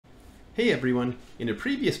Hey everyone! In a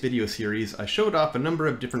previous video series, I showed off a number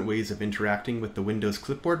of different ways of interacting with the Windows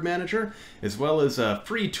Clipboard Manager, as well as a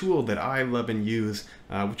free tool that I love and use,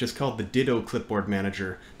 which is called the Ditto Clipboard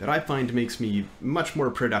Manager, that I find makes me much more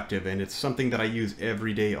productive, and it's something that I use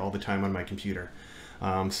every day all the time on my computer.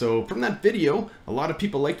 So from that video, a lot of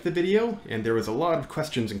people liked the video, and there was a lot of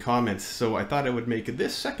questions and comments, so I thought I would make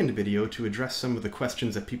this second video to address some of the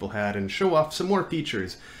questions that people had and show off some more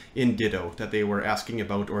features in Ditto that they were asking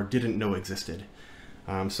about or didn't know existed.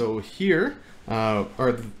 So here I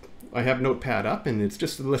have Notepad up, and it's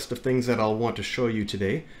just a list of things that I'll want to show you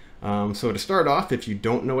today. So to start off, if you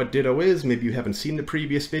don't know what Ditto is, maybe you haven't seen the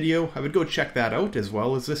previous video, I would go check that out as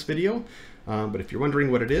well as this video. But if you're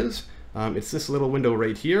wondering what it is, it's this little window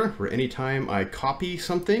right here where anytime I copy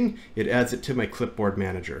something, it adds it to my clipboard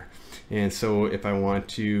manager. And so if I want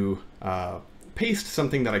to paste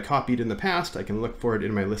something that I copied in the past, I can look for it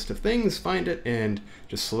in my list of things, find it, and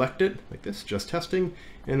just select it like this, just testing,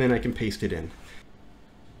 and then I can paste it in.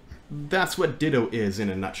 That's what Ditto is in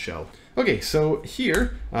a nutshell. Okay, so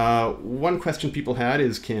here, one question people had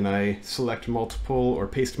is, can I select multiple or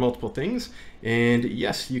paste multiple things? And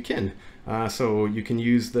yes, you can. So you can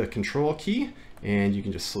use the Control key, and you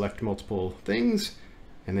can just select multiple things,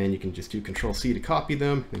 and then you can just do Control C to copy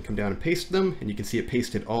them, and come down and paste them, and you can see it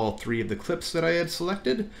pasted all three of the clips that I had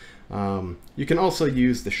selected. You can also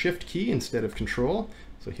use the Shift key instead of Control.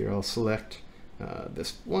 So here I'll select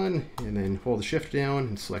this one, and then hold the Shift down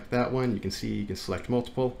and select that one. You can see you can select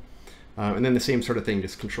multiple. And then the same sort of thing,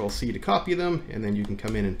 just Control C to copy them, and then you can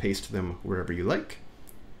come in and paste them wherever you like.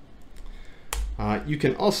 You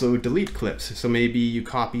can also delete clips. So maybe you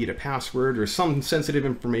copied a password or some sensitive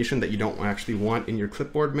information that you don't actually want in your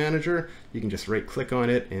clipboard manager. You can just right click on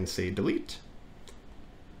it and say delete.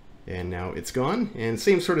 And now it's gone. And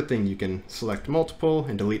same sort of thing, you can select multiple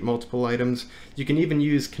and delete multiple items. You can even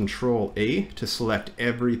use Control A to select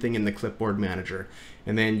everything in the clipboard manager.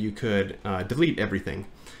 And then you could delete everything.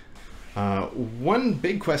 One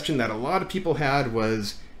big question that a lot of people had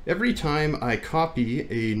was, every time I copy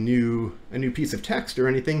a new piece of text or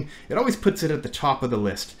anything, it always puts it at the top of the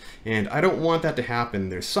list. And I don't want that to happen.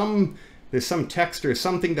 There's some text or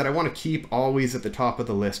something that I want to keep always at the top of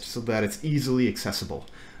the list so that it's easily accessible.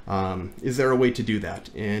 Is there a way to do that?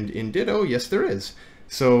 And in Ditto, yes, there is.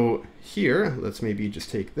 So here, let's maybe just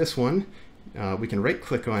take this one. We can right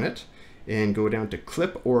click on it and go down to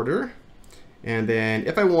Clip Order. And then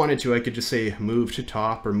if I wanted to, I could just say move to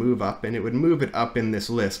top or move up, and it would move it up in this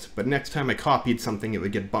list. But next time I copied something, it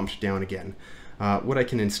would get bumped down again. What I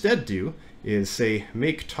can instead do is say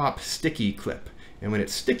make top sticky clip. And when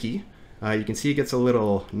it's sticky, you can see it gets a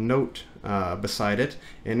little note beside it.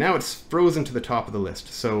 And now it's frozen to the top of the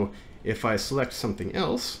list. So if I select something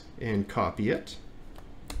else and copy it,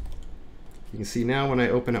 you can see now when I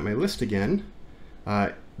open up my list again,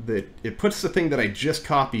 it puts the thing that I just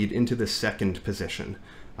copied into the second position.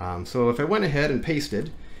 So if I went ahead and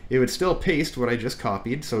pasted, it would still paste what I just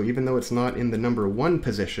copied. So even though it's not in the number 1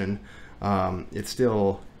 position,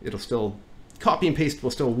 it'll still copy and paste will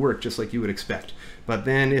still work just like you would expect. But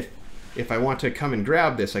then if I want to come and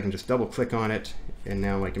grab this, I can just double click on it, and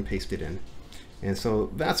now I can paste it in. And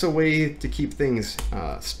so that's a way to keep things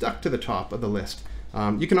stuck to the top of the list.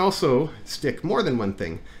 You can also stick more than one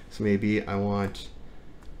thing. So maybe I want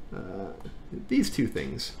these two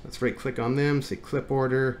things. Let's right click on them, say clip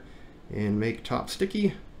order, and make top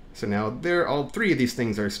sticky. So now all three of these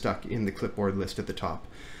things are stuck in the clipboard list at the top.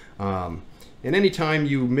 And anytime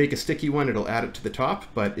you make a sticky one, it'll add it to the top,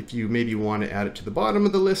 but if you maybe want to add it to the bottom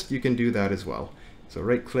of the list, you can do that as well. So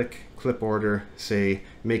right click, clip order, say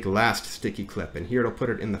make last sticky clip, and here it'll put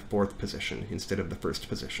it in the 4th position instead of the 1st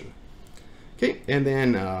position. Okay, and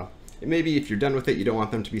then maybe if you're done with it, you don't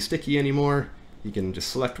want them to be sticky anymore, you can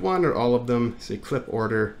just select one or all of them, say clip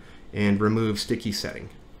order, and remove sticky setting.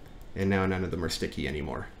 And now none of them are sticky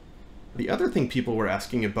anymore. The other thing people were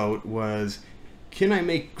asking about was, can I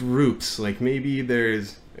make groups? Like maybe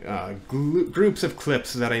there's groups of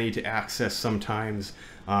clips that I need to access sometimes.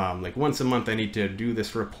 Like once a month I need to do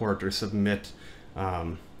this report or submit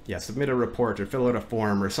a report or fill out a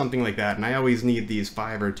form or something like that. And I always need these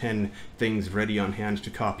 5 or 10 things ready on hand to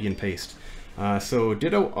copy and paste. So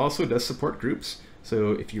Ditto also does support groups.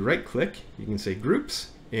 So if you right click, you can say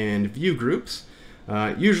groups and view groups.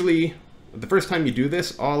 Usually the first time you do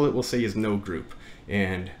this, all it will say is no group.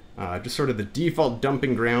 And just sort of the default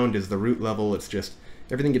dumping ground is the root level. It's just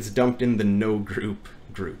everything gets dumped in the no group.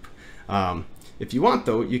 If you want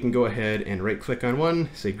though, you can go ahead and right click on one,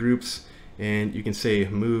 say groups, and you can say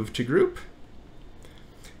move to group.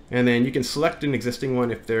 And then you can select an existing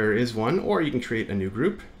one if there is one, or you can create a new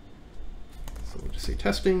group. So we'll just say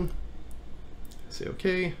testing, say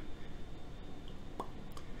OK.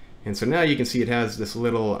 And so now you can see it has this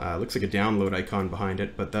little, looks like a download icon behind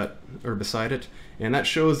it, but that, or beside it, and that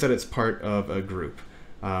shows that it's part of a group.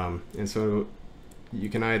 And so you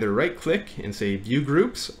can either right click and say view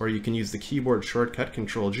groups, or you can use the keyboard shortcut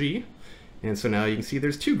Control G. And so now you can see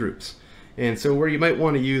there's two groups. And so where you might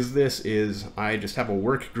want to use this is I just have a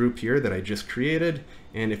work group here that I just created.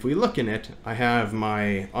 And if we look in it, I have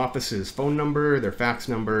my office's phone number, their fax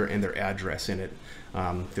number, and their address in it.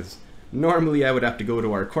 Because normally I would have to go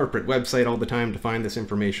to our corporate website all the time to find this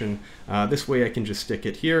information. This way I can just stick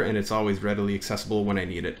it here and it's always readily accessible when I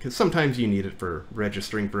need it. Because sometimes you need it for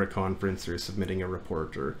registering for a conference or submitting a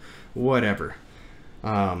report or whatever.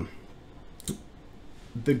 The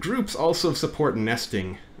groups also support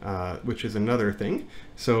nesting, which is another thing.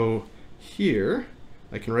 So here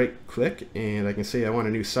I can right click and I can say I want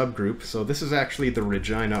a new subgroup. So this is actually the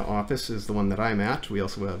Regina office is the one that I'm at. We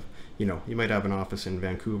also have, you know, you might have an office in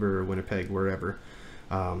Vancouver or Winnipeg, wherever.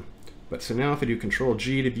 But so now if I do Control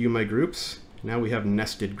G to view my groups, now we have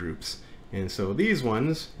nested groups. And so these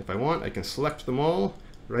ones, if I want, I can select them all,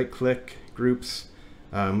 right click, groups,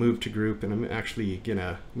 move to group, and I'm actually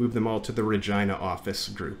gonna move them all to the Regina office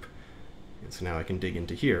group. And so now I can dig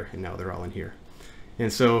into here, and now they're all in here.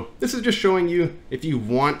 And so this is just showing you, if you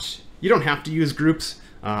want, you don't have to use groups.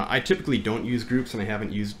 I typically don't use groups and I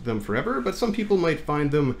haven't used them forever, but some people might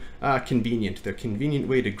find them convenient. They're a convenient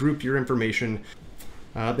way to group your information.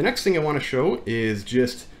 The next thing I want to show is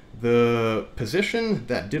just the position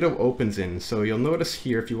that Ditto opens in. So you'll notice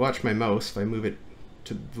here, if you watch my mouse, if I move it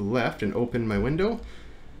to the left and open my window,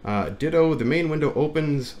 Ditto, the main window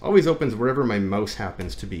always opens wherever my mouse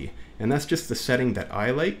happens to be. And that's just the setting that I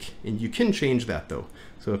like, and you can change that though.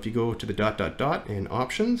 So if you go to the dot dot dot and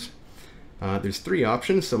options, there's three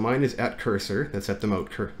options. So mine is at cursor, that's at the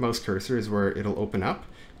mouse cursor is where it'll open up.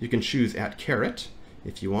 You can choose at caret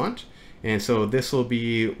if you want. And so this will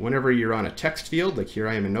be whenever you're on a text field, like here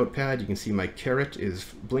I am in Notepad, you can see my caret is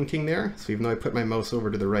blinking there. So even though I put my mouse over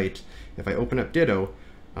to the right, if I open up Ditto,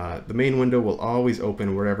 the main window will always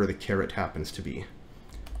open wherever the caret happens to be.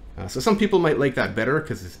 So some people might like that better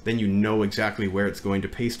because then you know exactly where it's going to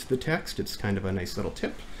paste the text. It's kind of a nice little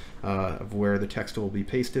tip of where the text will be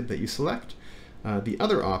pasted that you select. The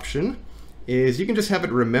other option is you can just have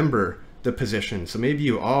it remember the position. So maybe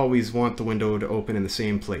you always want the window to open in the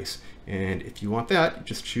same place. And if you want that,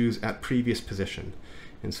 just choose at previous position.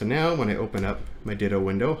 And so now when I open up my Ditto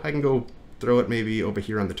window, I can go throw it maybe over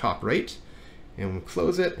here on the top right and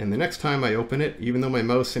close it. And the next time I open it, even though my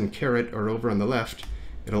mouse and caret are over on the left,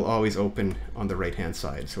 it'll always open on the right hand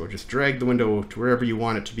side. So just drag the window to wherever you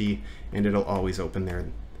want it to be and it'll always open there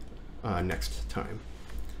next time.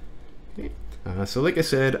 Okay. So like I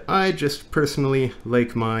said, I just personally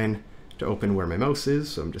like mine to open where my mouse is,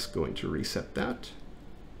 so I'm just going to reset that.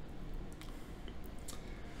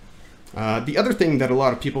 The other thing that a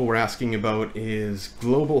lot of people were asking about is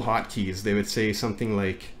global hotkeys. They would say something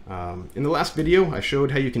like, in the last video, I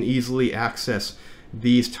showed how you can easily access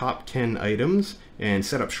these top 10 items and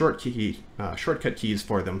set up shortcut keys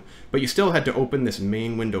for them, but you still had to open this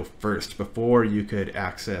main window first before you could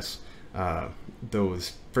access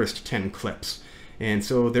those first 10 clips. And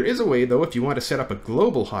so there is a way though, if you want to set up a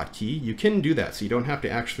global hotkey, you can do that, so you don't have to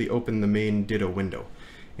actually open the main Ditto window.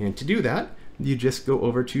 And to do that, you just go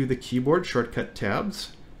over to the keyboard shortcut tab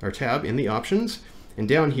in the options, and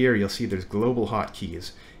down here you'll see there's global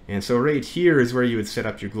hotkeys. And so right here is where you would set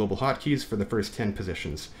up your global hotkeys for the first 10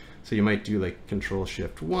 positions. So you might do like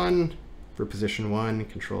Control-Shift-1 for position 1,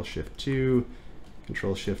 Control-Shift-2,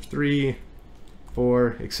 Control-Shift-3,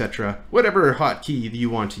 4, etc. Whatever hotkey you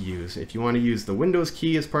want to use. If you want to use the Windows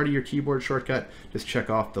key as part of your keyboard shortcut, just check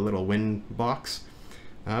off the little Win box.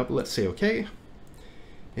 But let's say OK.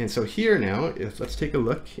 And so here now, let's take a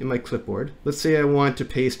look in my clipboard. Let's say I want to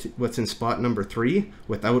paste what's in spot number 3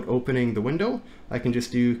 without opening the window. I can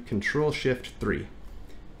just do Control-Shift-3,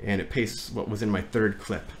 and it pastes what was in my third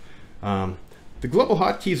clip. The global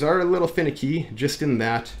hotkeys are a little finicky, just in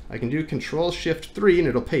that I can do Control-Shift-3 and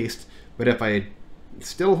it'll paste, but if I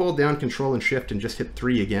still hold down Control and Shift and just hit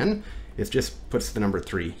 3 again, it just puts the number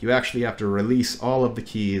 3. You actually have to release all of the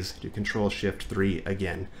keys, do Control-Shift-3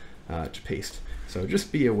 again to paste. So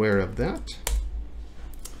just be aware of that.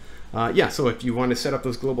 Yeah, so if you want to set up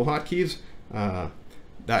those global hotkeys,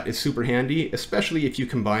 that is super handy, especially if you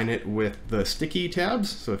combine it with the sticky tabs.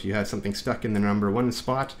 So if you had something stuck in the number 1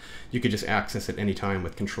 spot, you could just access it anytime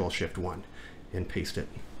with Control-Shift-1 and paste it.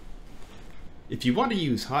 If you want to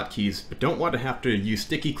use hotkeys but don't want to have to use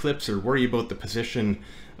sticky clips or worry about the position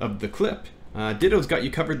of the clip, Ditto's got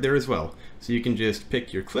you covered there as well. So you can just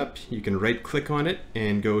pick your clip, you can right click on it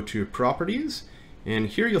and go to Properties, And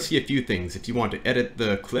here you'll see a few things. If you want to edit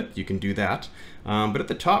the clip, you can do that. But at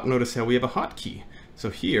the top, notice how we have a hotkey. So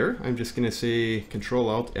here, I'm just going to say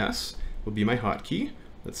Control-Alt-S will be my hotkey.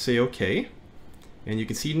 Let's say OK. And you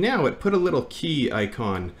can see now it put a little key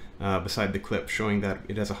icon beside the clip showing that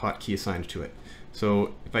it has a hotkey assigned to it.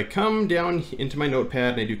 So if I come down into my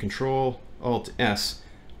notepad and I do Control-Alt-S,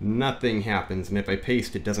 nothing happens. And if I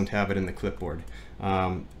paste, it doesn't have it in the clipboard.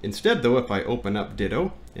 Instead, though, if I open up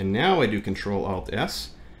Ditto and now I do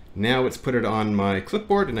Control-Alt-S, now it's put it on my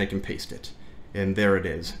clipboard and I can paste it. And there it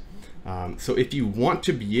is. So if you want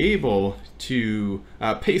to be able to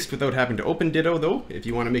paste without having to open Ditto, though, if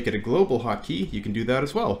you want to make it a global hotkey, you can do that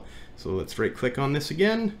as well. So let's right-click on this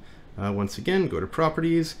again. Once again, go to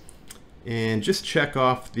Properties, and just check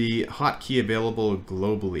off the hotkey available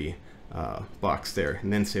globally box there,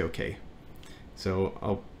 and then say OK. So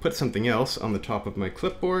I'll put something else on the top of my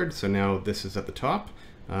clipboard. So now this is at the top,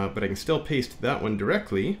 but I can still paste that one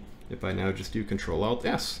directly if I now just do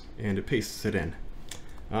Control-Alt-S, and it pastes it in.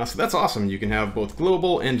 So that's awesome. You can have both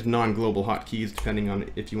global and non-global hotkeys depending on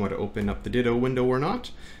if you want to open up the Ditto window or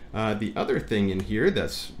not. The other thing in here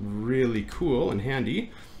that's really cool and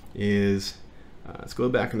handy is, let's go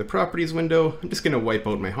back in the Properties window. I'm just going to wipe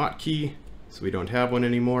out my hotkey so we don't have one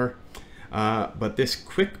anymore. But this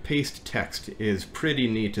quick paste text is pretty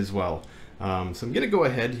neat as well. So I'm going to go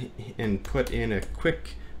ahead and put in a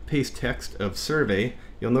quick paste text of survey.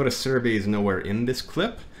 You'll notice survey is nowhere in this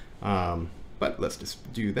clip. But let's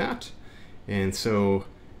just do that. And so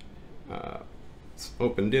let's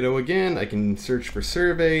open Ditto again. I can search for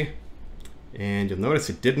survey, and you'll notice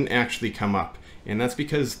it didn't actually come up. And that's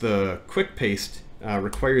because the quick paste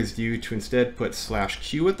requires you to instead put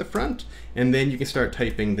 /q at the front, and then you can start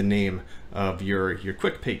typing the name of your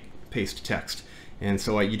quick paste text. And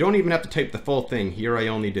so you don't even have to type the full thing. Here I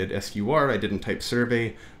only did SQR, I didn't type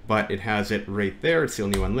survey, but it has it right there. It's the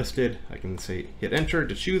only one listed. I can say hit enter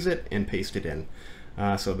to choose it and paste it in.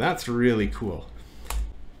 So that's really cool.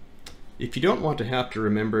 If you don't want to have to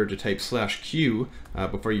remember to type /q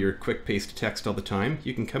before your quick paste text all the time,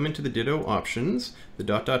 you can come into the Ditto options,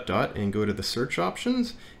 the ... and go to the search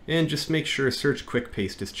options, and just make sure search quick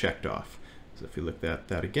paste is checked off. So if we look at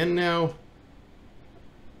that again now,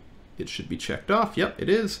 it should be checked off. Yep, it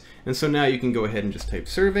is. And so now you can go ahead and just type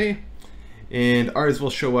survey, and ours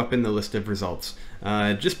will show up in the list of results.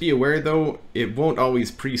 Just be aware though, it won't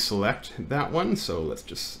always pre-select that one. So let's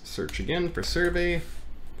just search again for survey.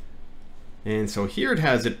 And so here it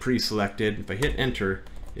has it pre-selected. If I hit enter,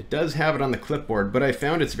 it does have it on the clipboard, but I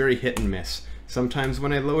found it's very hit and miss. Sometimes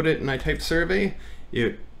when I load it and I type survey,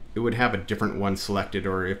 it would have a different one selected,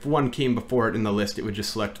 or if one came before it in the list, it would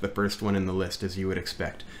just select the first one in the list as you would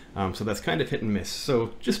expect. So that's kind of hit and miss.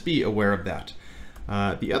 So just be aware of that.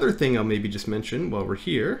 The other thing I'll maybe just mention while we're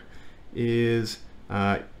here is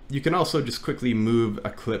you can also just quickly move a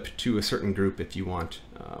clip to a certain group if you want.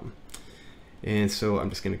 And so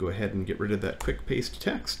I'm just going to go ahead and get rid of that quick paste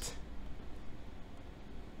text.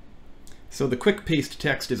 So the quick paste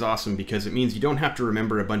text is awesome because it means you don't have to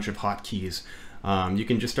remember a bunch of hotkeys. You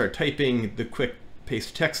can just start typing the quick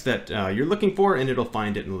paste text that you're looking for, and it'll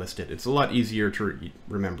find it and list it. It's a lot easier to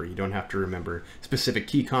remember. You don't have to remember specific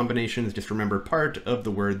key combinations. Just remember part of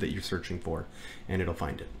the word that you're searching for, and it'll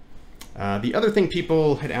find it. The other thing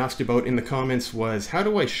people had asked about in the comments was, how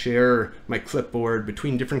do I share my clipboard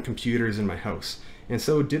between different computers in my house? And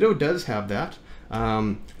so Ditto does have that.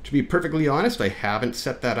 To be perfectly honest, I haven't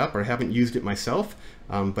set that up or haven't used it myself,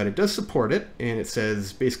 but it does support it. And it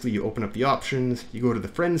says, basically you open up the options, you go to the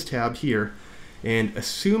Friends tab here, and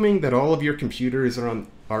assuming that all of your computers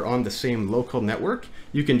are on the same local network,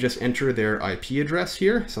 you can just enter their IP address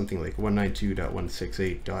here, something like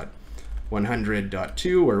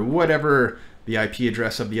 192.168.100.2 or whatever the IP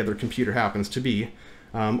address of the other computer happens to be.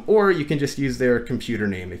 Or you can just use their computer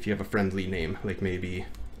name if you have a friendly name, like maybe,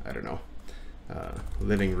 I don't know,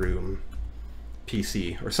 living room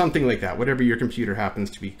PC or something like that, whatever your computer happens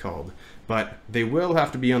to be called. But they will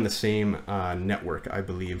have to be on the same network, I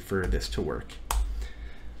believe, for this to work.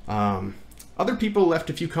 Other people left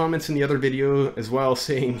a few comments in the other video as well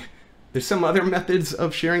saying there's some other methods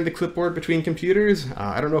of sharing the clipboard between computers.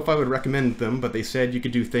 I don't know if I would recommend them, but they said you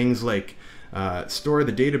could do things like store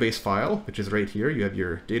the database file, which is right here. You have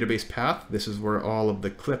your database path. This is where all of the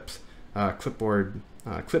clipboard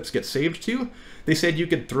clips get saved to. They said you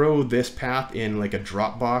could throw this path in like a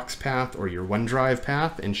Dropbox path or your OneDrive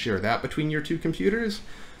path and share that between your two computers.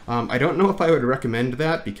 I don't know if I would recommend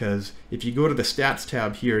that, because if you go to the stats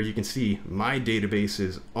tab here, you can see my database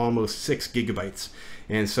is almost 6 gigabytes.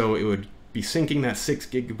 And so it would be syncing that 6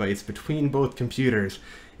 gigabytes between both computers.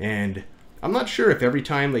 And I'm not sure if every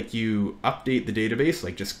time like you update the database,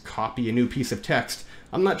 like just copy a new piece of text,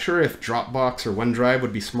 I'm not sure if Dropbox or OneDrive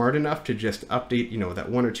would be smart enough to just update, you know, that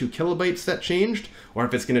 1 or 2 kilobytes that changed, or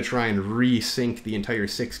if it's going to try and resync the entire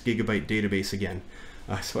 6 gigabyte database again.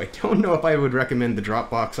 So I don't know if I would recommend the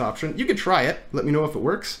Dropbox option. You could try it. Let me know if it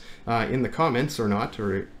works in the comments or not,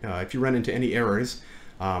 or if you run into any errors.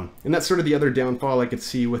 And that's sort of the other downfall I could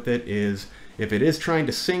see with it is if it is trying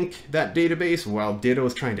to sync that database while Ditto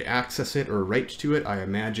is trying to access it or write to it, I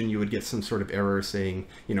imagine you would get some sort of error saying,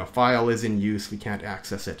 you know, file is in use, we can't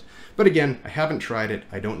access it. But again, I haven't tried it.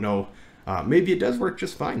 I don't know. Maybe it does work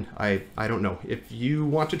just fine. I don't know. If you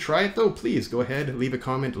want to try it though, please go ahead, leave a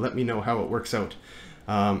comment, let me know how it works out.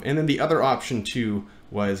 And then the other option too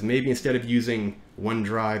was maybe instead of using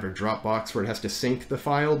OneDrive or Dropbox where it has to sync the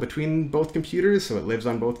file between both computers so it lives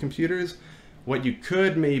on both computers, what you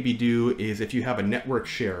could maybe do is if you have a network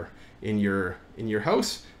share in your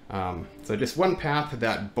house, so just one path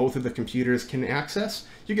that both of the computers can access,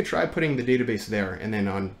 you could try putting the database there, and then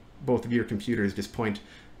on both of your computers just point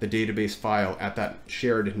the database file at that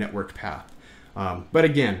shared network path. But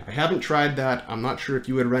again, I haven't tried that. I'm not sure if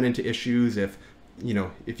you would run into issues if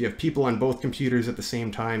you have people on both computers at the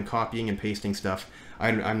same time copying and pasting stuff.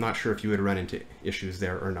 I'm not sure if you would run into issues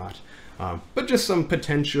there or not. But just some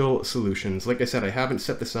potential solutions. Like I said, I haven't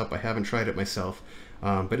set this up, I haven't tried it myself.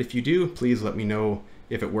 But if you do, please let me know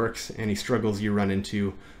if it works, any struggles you run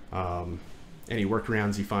into, any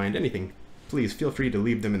workarounds you find, anything. Please feel free to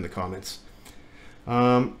leave them in the comments.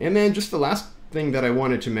 And then just the last thing that I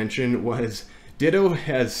wanted to mention was Ditto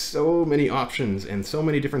has so many options and so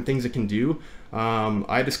many different things it can do.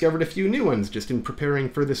 I discovered a few new ones just in preparing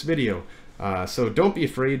for this video. So don't be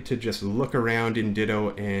afraid to just look around in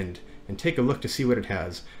Ditto and take a look to see what it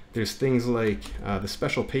has. There's things like the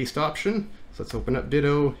special paste option. So let's open up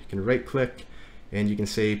Ditto. You can right click and you can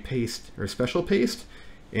say paste or special paste.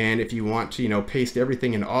 And if you want to, you know, paste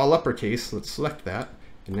everything in all uppercase, let's select that.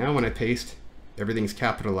 And now when I paste, everything's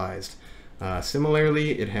capitalized.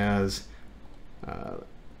 Similarly, it has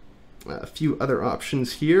a few other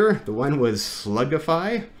options here. The one was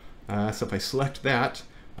Slugify. So if I select that,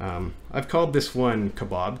 I've called this one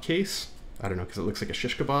Kebab Case. I don't know, because it looks like a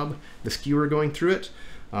shish kebab, the skewer going through it.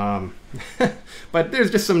 But there's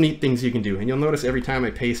just some neat things you can do. And you'll notice every time I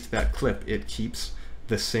paste that clip, it keeps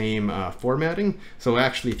the same formatting. So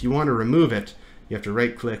actually, if you want to remove it, you have to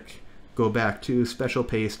right click, go back to special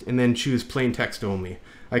paste, and then choose plain text only.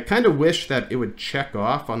 I kind of wish that it would check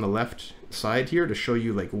off on the left side here to show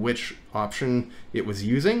you like which option it was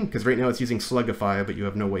using, because right now it's using Slugify, but you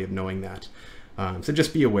have no way of knowing that. So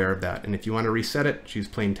just be aware of that. And if you want to reset it, choose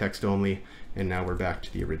plain text only. And now we're back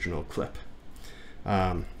to the original clip.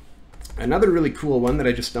 Another really cool one that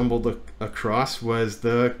I just stumbled across was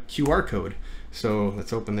the QR code. So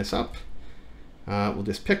let's open this up. We'll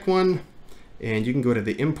just pick one. And you can go to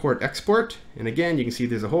the import export. And again, you can see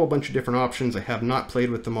there's a whole bunch of different options. I have not played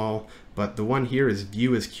with them all, but the one here is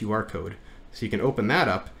view as QR code. So you can open that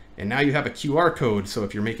up. And now you have a QR code, so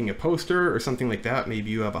if you're making a poster or something like that,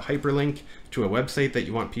 maybe you have a hyperlink to a website that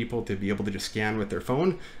you want people to be able to just scan with their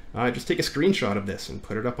phone, just take a screenshot of this and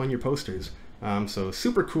put it up on your posters. So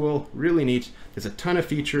super cool, really neat. There's a ton of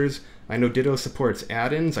features. I know Ditto supports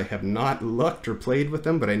add-ins. I have not looked or played with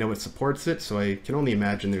them, but I know it supports it, so I can only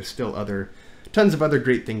imagine there's still tons of other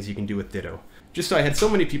great things you can do with Ditto. Just so I had so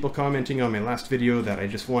many people commenting on my last video that I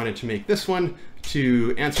just wanted to make this one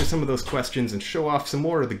to answer some of those questions and show off some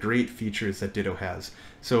more of the great features that Ditto has.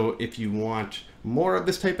 So if you want more of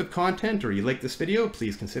this type of content or you like this video,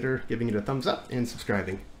 please consider giving it a thumbs up and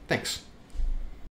subscribing. Thanks.